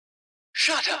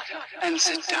Shut up and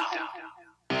sit down.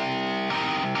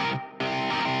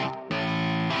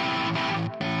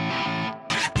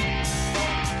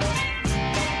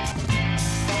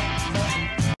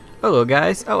 Hello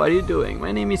guys, how are you doing?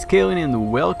 My name is Kalen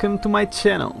and welcome to my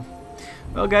channel.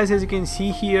 Well guys, as you can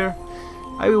see here,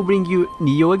 I will bring you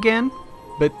Nioh again,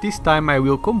 but this time I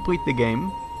will complete the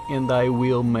game and I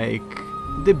will make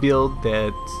the build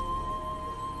that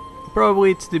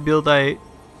probably it's the build I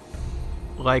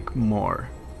like more.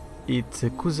 It's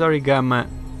a Kusarigama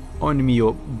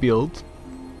Onmyo build.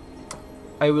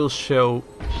 I will show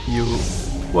you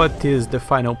what is the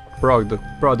final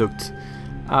product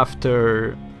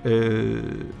after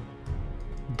the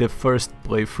first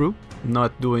playthrough,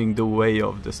 not doing the way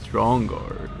of the strong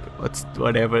or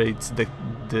whatever it's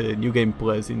the new game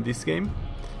plus in this game.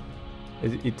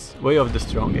 It's way of the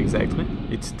strong, exactly.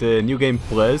 It's the new game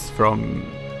plus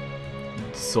from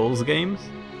Souls games,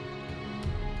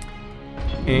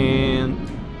 and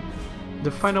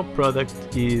the final product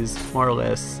is more or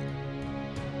less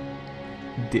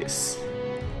this.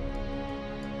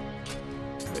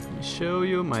 Show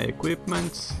you my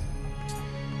equipment.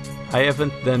 I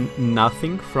haven't done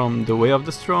nothing from the way of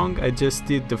the strong, I just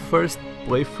did the first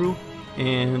playthrough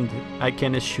and I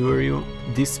can assure you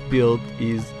this build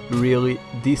is really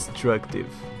destructive.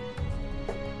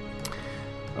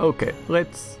 Okay,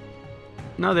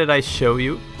 now that I show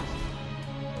you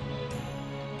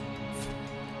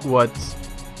what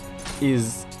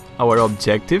is our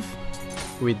objective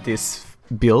with this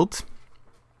build.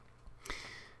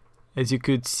 As you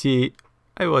could see,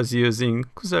 I was using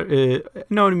an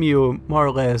Onmyo, more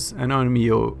or less an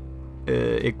Onmyo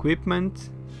equipment,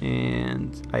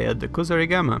 and I had the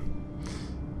Kusarigama.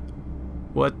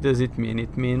 What does it mean?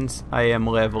 It means I am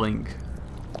leveling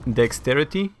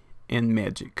dexterity and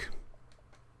magic.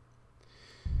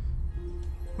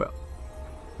 Well,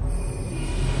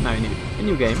 now I need a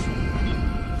new game.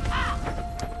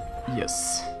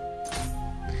 Yes.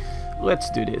 Let's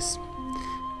do this.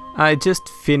 I just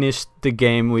finished the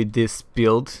game with this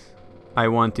build. I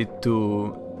wanted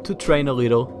to train a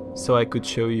little so I could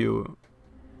show you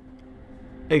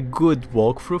a good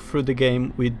walkthrough through the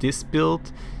game with this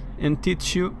build and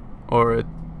teach you or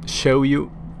show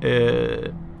you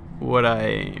what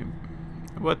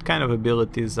kind of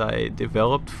abilities I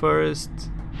developed first,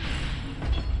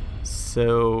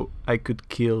 so I could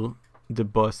kill the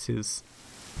bosses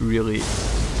really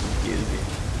easy.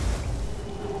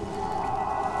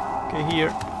 Okay,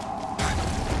 here.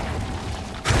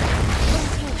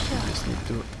 Just need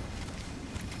to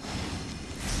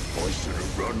I should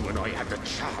have run when I had the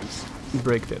chance.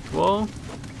 Break that wall.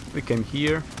 We came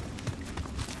here.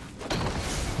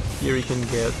 Here we can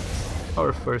get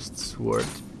our first sword.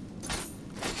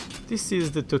 This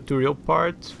is the tutorial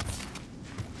part.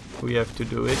 We have to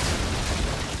do it.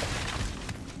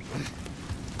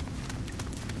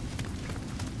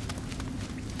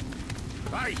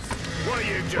 Hey, what are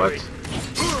you doing?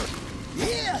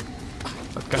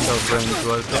 What kind of range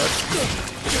was that?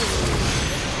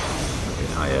 Okay,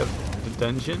 now I have the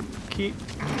dungeon key.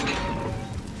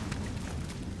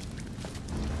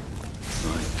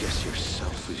 I guess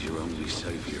yourself is your only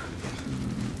savior.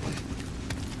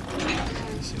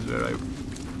 This is where I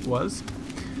was.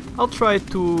 I'll try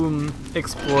to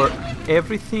explore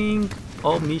everything,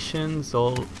 all missions,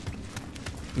 all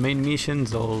main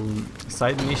missions, all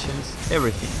side missions,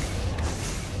 everything.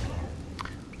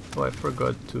 Oh, I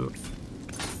forgot to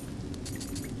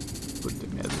put the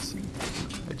medicine.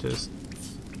 I just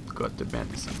got the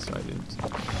medicine, so I didn't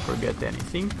forget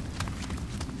anything.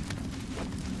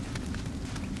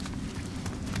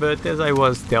 But as I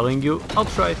was telling you, I'll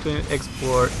try to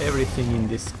explore everything in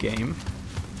this game.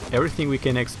 Everything we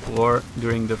can explore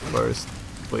during the first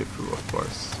playthrough, of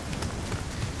course.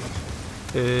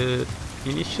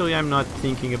 Initially I'm not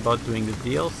thinking about doing the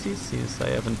DLC since I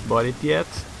haven't bought it yet,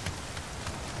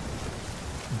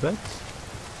 but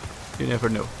you never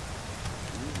know.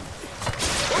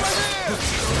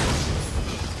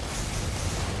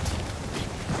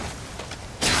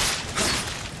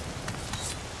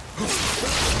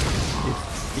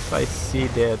 If I see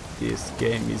that this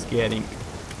game is getting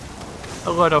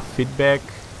a lot of feedback,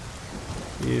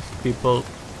 if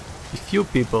few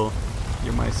people,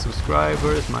 my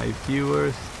subscribers, my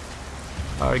viewers,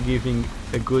 are giving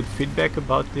a good feedback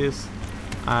about this,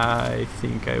 I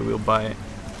think I will buy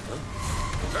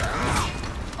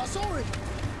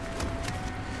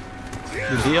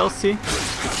the DLC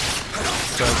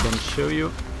so I can show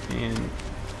you and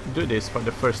do this for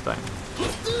the first time.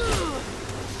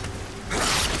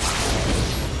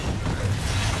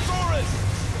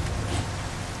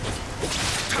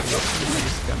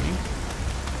 He's coming.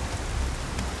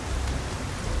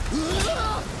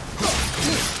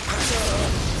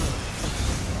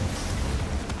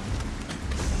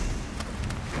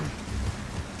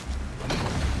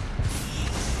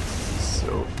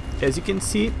 as you can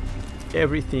see,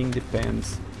 everything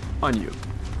depends on you.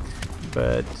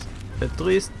 But at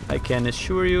least I can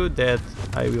assure you that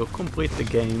I will complete the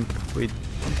game with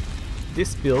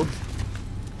this build,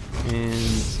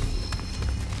 and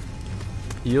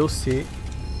you'll see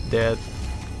that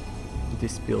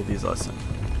this build is awesome.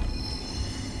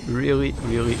 Really,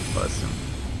 really awesome.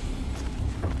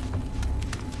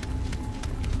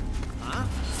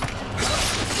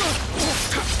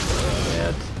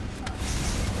 Bad.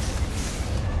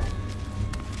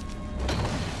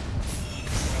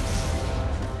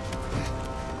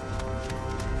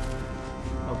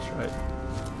 I'll try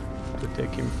to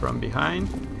take him from behind.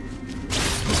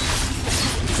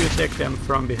 If you attack them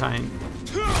from behind,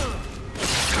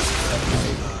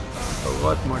 a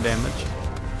lot more damage.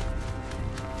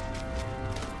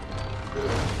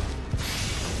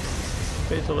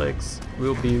 Fatal Axe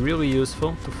will be really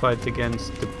useful to fight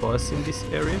against the boss in this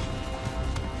area.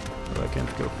 But I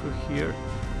can't go through here.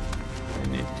 I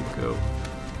need to go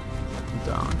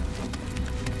down.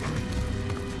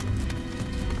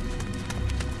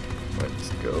 Let's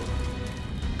go.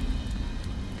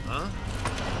 Huh?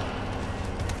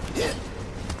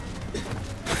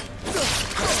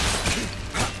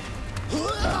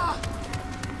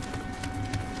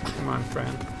 Come on,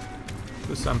 friend.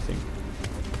 Do something.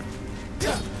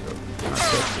 Not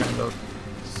that kind of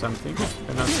something.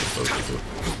 You're not supposed to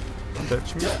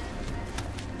touch me.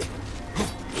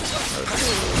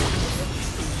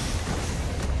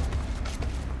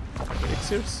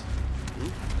 Elixirs?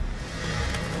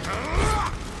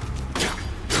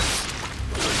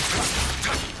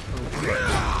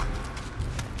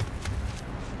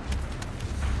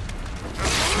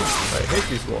 I hate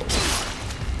these walls.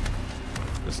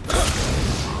 Just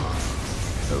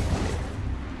okay.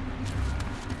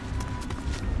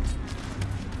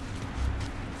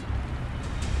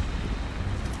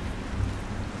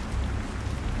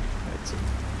 That's it.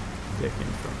 They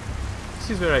came from. This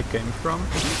is where I came from.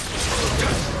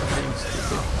 Being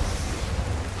stupid.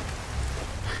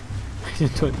 I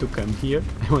didn't want to come here.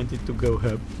 I wanted to go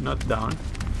up, not down.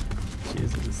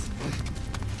 Jesus.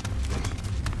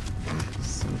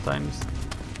 Sometimes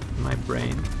my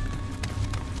brain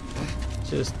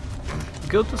just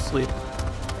go to sleep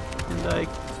and I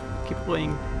keep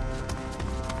playing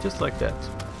just like that.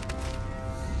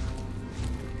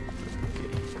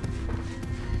 Okay.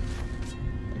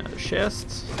 Another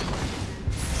chest.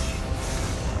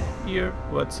 Here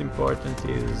what's important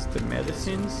is the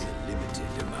medicines. The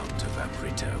limited amount of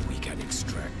Amrita we can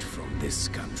extract from this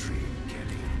country,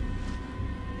 Kelly.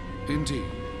 Indeed,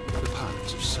 the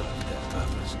pilots have served their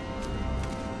purpose.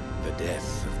 The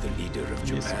death of the leader of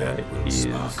Japan will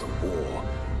spark a war.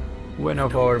 One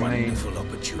of our main wonderful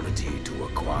opportunity to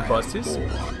acquire bosses. more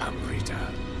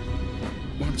Amrita.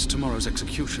 Once tomorrow's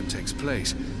execution takes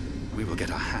place, we will get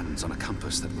our hands on a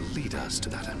compass that will lead us to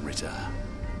that Amrita.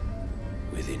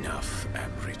 With enough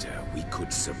Amrita, we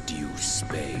could subdue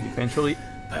Spain. Eventually,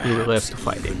 we will have to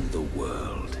fight it. The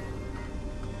world.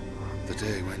 The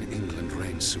day when England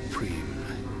reigns supreme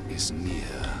is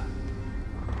near.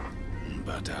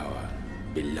 But our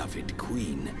beloved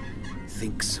queen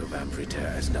thinks of Amrita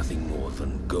as nothing more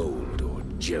than gold or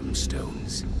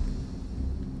gemstones.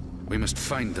 We must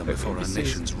find them before our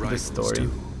nation's rivals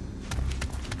do.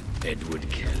 Edward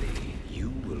Kelly, you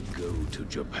will go to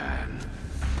Japan.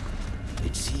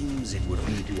 It seems it would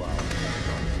be to our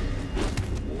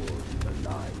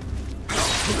alive.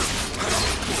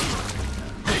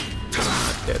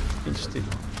 Not that interested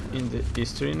in the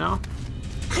history now.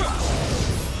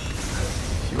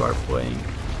 If you are playing,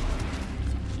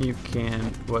 you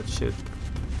can watch it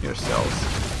yourselves.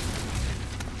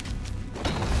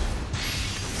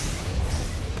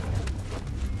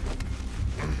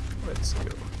 Let's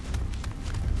go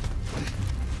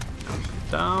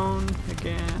down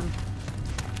again.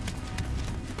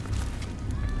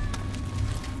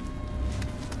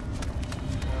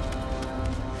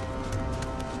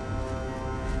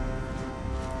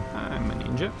 I'm a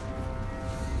ninja.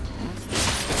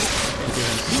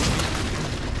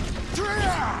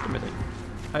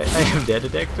 I have that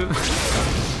attack too.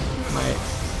 My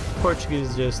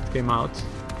Portuguese just came out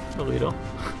a little.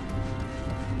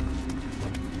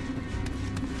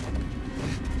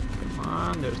 Come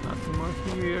on, there's nothing more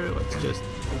here. Let's just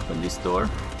open this door.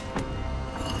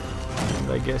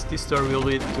 And I guess this door will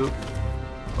lead to,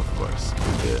 of course,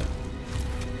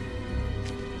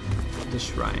 the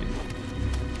shrine.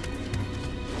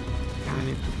 I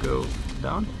need to go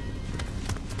down,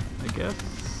 I guess.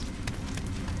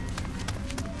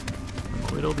 I'm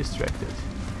a little distracted.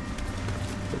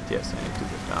 But yes, I need to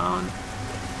go down.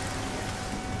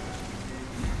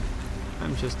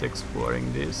 I'm just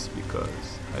exploring this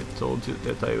because I told you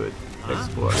that I would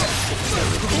explore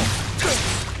everything.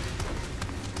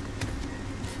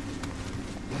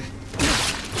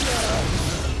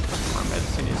 More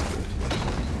medicine is good.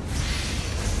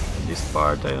 In this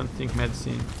part I don't think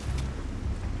medicine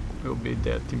will be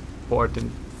that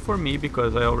important for me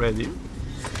because I already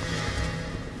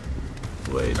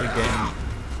played the game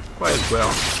quite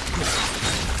well.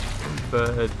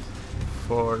 But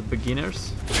for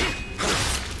beginners,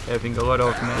 having a lot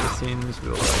of medicines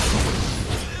will help,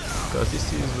 because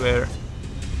this is where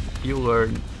you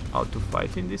learn how to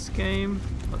fight in this game,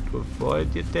 how to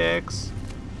avoid the attacks.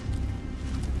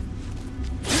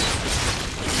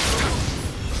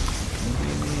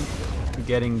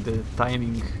 Getting the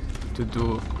timing to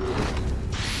do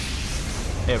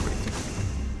everything.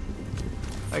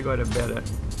 I got a better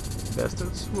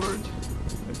bastard sword.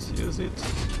 Let's use it.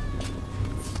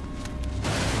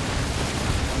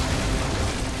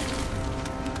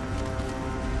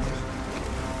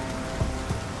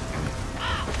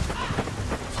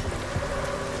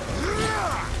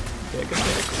 Back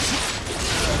attacks.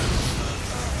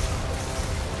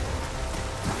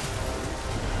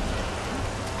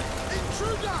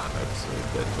 Let's leave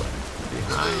that one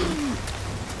behind.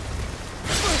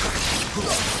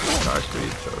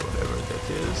 Cartridge or whatever that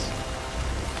is.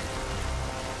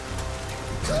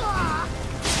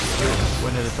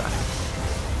 One at a time.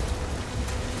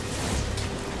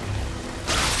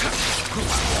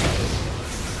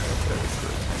 Very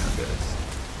good. Now there's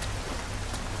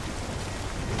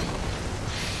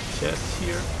chest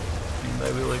here, and I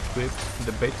will equip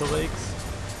the beta legs.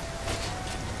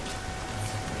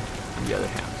 On the other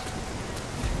hand,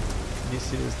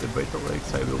 this is the beta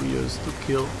legs I will use to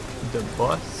kill the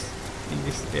boss in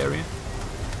this area.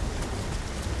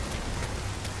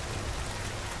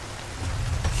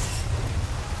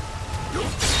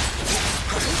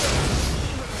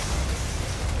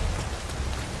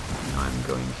 Now I'm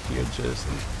going here just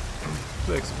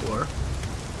to explore.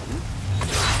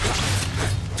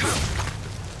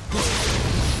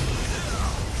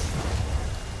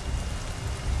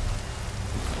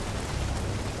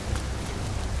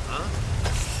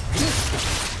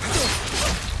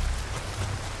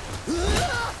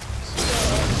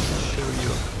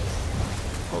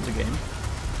 The game.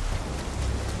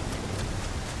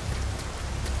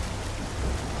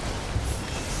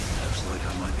 Looks like I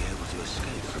might be able to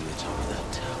escape from the top of that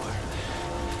tower.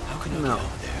 How can I get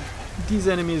out there? These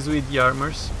enemies with the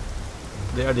armors,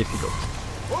 they are difficult.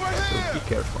 So be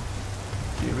careful.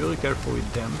 Be really careful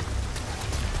with them,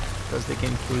 because they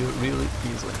can kill you really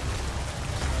easily.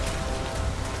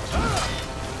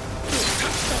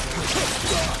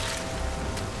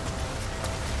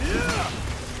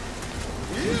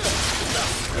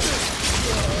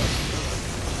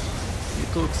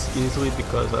 It looks easily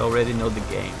because I already know the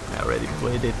game. I already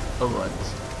played it a lot.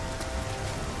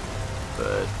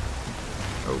 But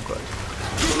oh god.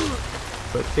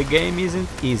 But the game isn't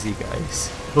easy, guys.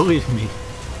 Believe me.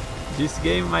 This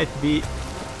game might be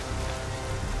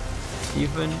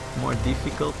even more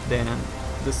difficult than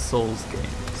the Souls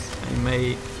games. I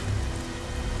may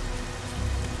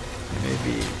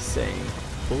be saying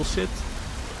bullshit,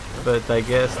 but I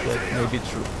guess that may be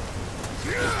true.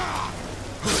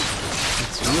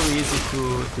 It's really easy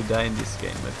to die in this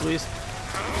game, at least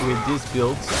with these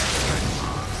builds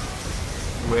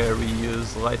where we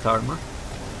use light armor.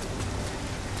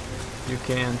 You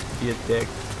can't be attacked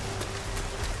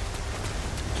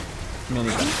many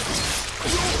times.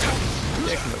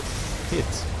 Attack no,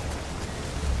 hit.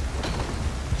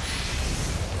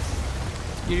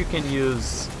 Here you can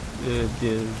use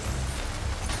this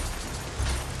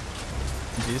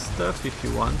stuff if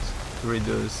you want to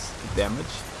reduce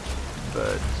damage,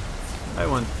 but I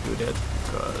won't do that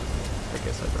because I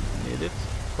guess I don't need it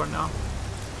for now.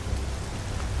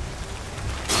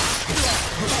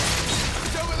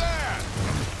 It's over there!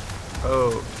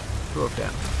 Oh, two of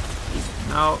them.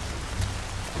 Now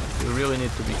you really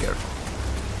need to be careful.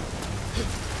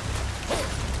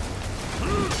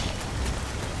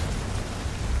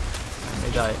 I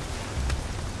may die.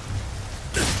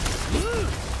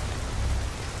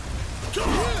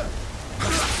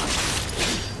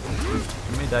 I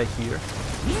may die here.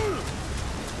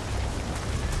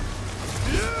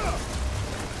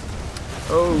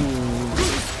 Oh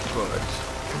god.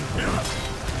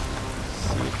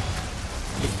 See.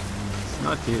 It's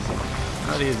not easy.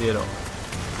 Not easy at all.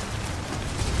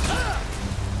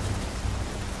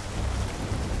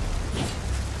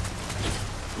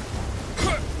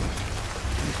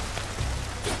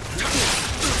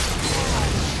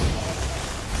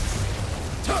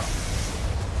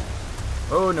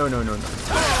 Oh no no no no.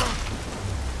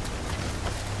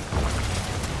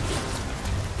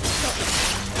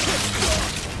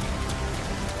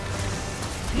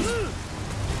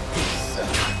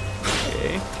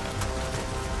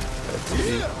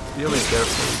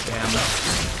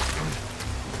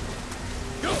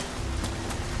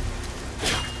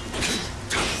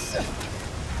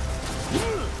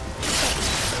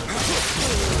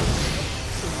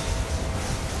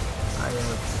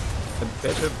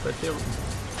 better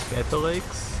battle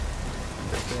axe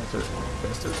and a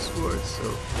faster sword, so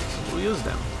we'll use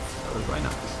them. Or why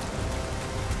not?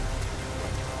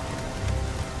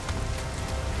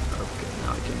 Okay,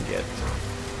 now I can get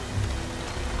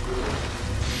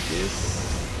this.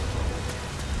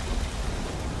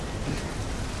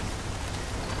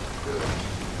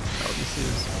 Oh, this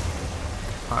is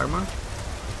armor.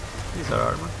 These are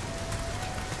armor.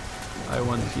 I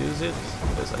won't use it,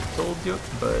 as I told you,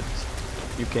 but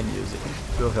you can use it.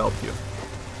 It will help you.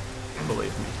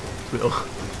 Believe me, it will.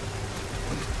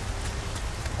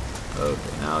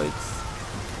 Okay, now it's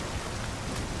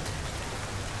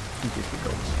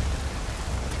difficult.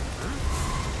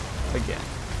 Again.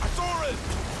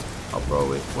 I'll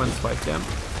probably, once fight them,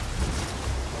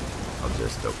 I'll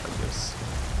just open this.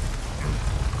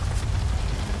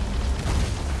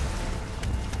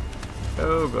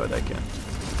 Oh god, I can't.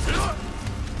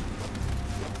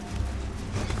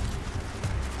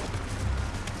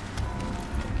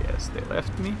 I guess they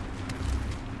left me.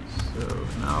 So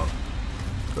now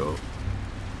go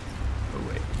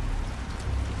away.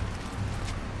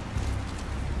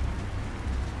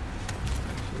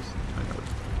 I know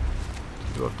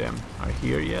two of them are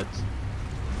here yet.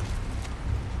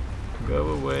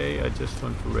 Go away, I just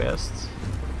want to rest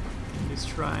in this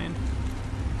shrine.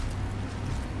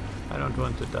 I don't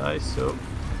want to die, so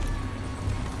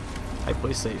I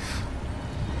play safe.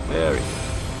 There we go.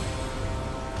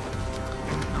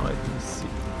 Now let me see,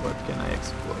 what can I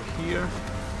explore here?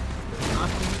 There's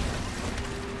nothing.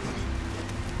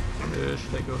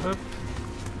 Should I go up?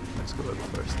 Let's go up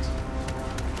first.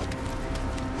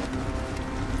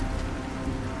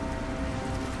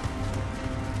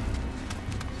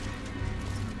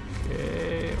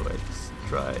 Okay, let's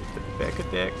try the back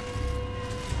attack.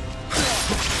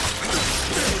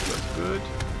 That was good.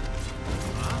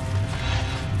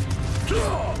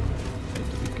 Need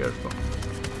to be careful.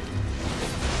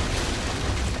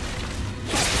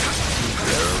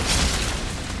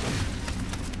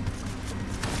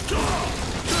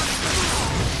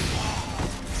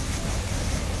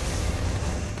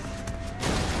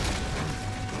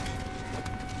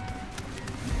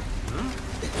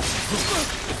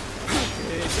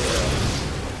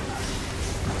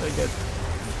 I get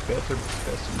better,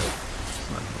 faster. No, it's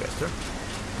not better.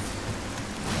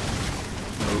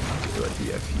 Okay, what do we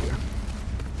have here?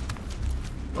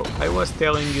 Oh, I was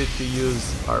telling you to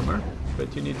use armor,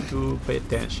 but you need to pay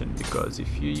attention, because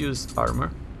if you use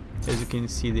armor, as you can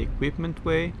see the equipment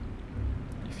way,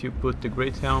 if you put the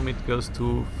great helm it goes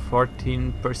to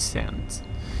 14%.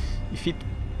 If it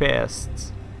past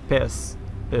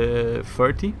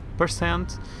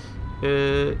 30%,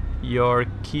 your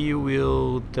key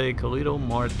will take a little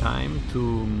more time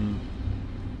to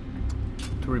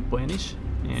replenish,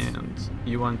 and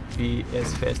you won't be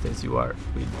as fast as you are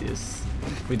with this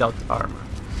without armor.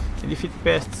 And if it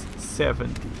passes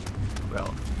 70,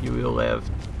 well, you will have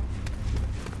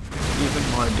even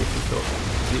more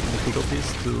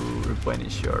difficulties to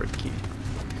replenish your key.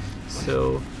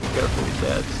 So careful with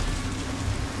that.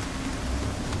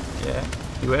 Yeah,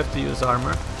 you have to use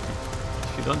armor.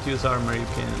 If you don't use armor, you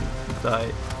can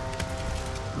die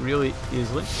really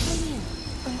easily.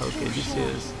 Okay, this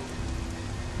is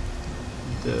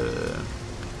the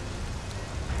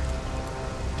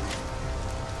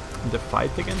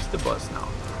fight against the boss now.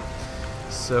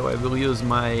 So I will use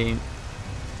my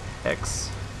X.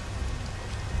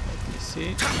 Let me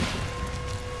see.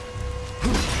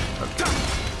 Okay,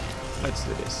 let's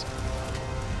do this.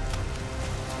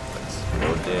 Let's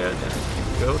go there, then we can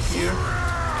go here.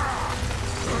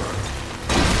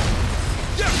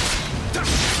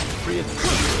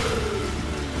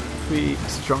 Three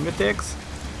strong attacks,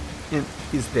 and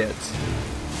he's dead.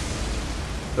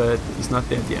 But he's not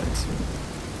dead yet.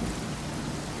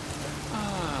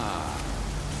 Ah,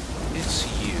 it's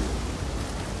you.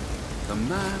 The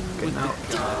man with Now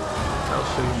the gun. I'll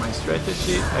show you my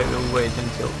strategy. I will wait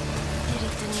until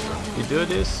you do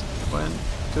this. 1,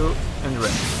 2, and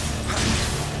run.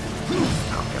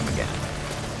 Now come again.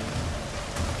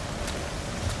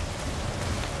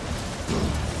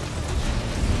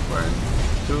 One,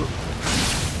 two.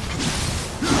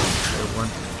 I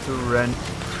want to run.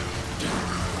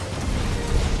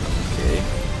 Okay.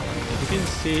 As you can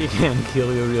see, he can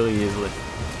kill you really easily.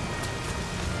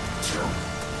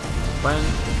 1,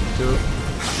 2.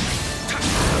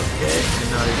 Okay, and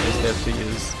now you just have to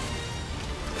use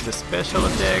the special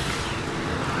attack.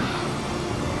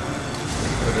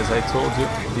 But as I told you,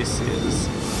 this is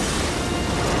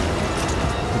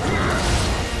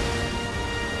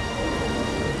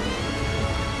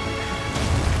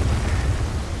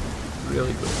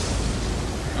really good.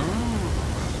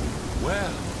 Oh, well.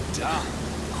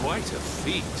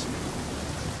 feet.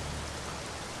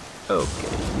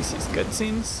 Okay, this is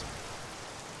cutscenes.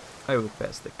 I will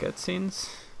pass the cutscenes,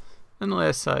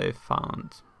 unless I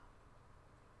found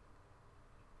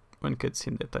one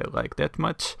cutscene that I like that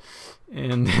much,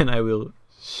 and then I will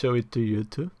show it to you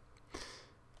too.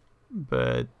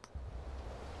 But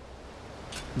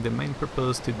the main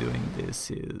purpose to doing this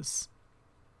is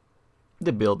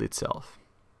the build itself.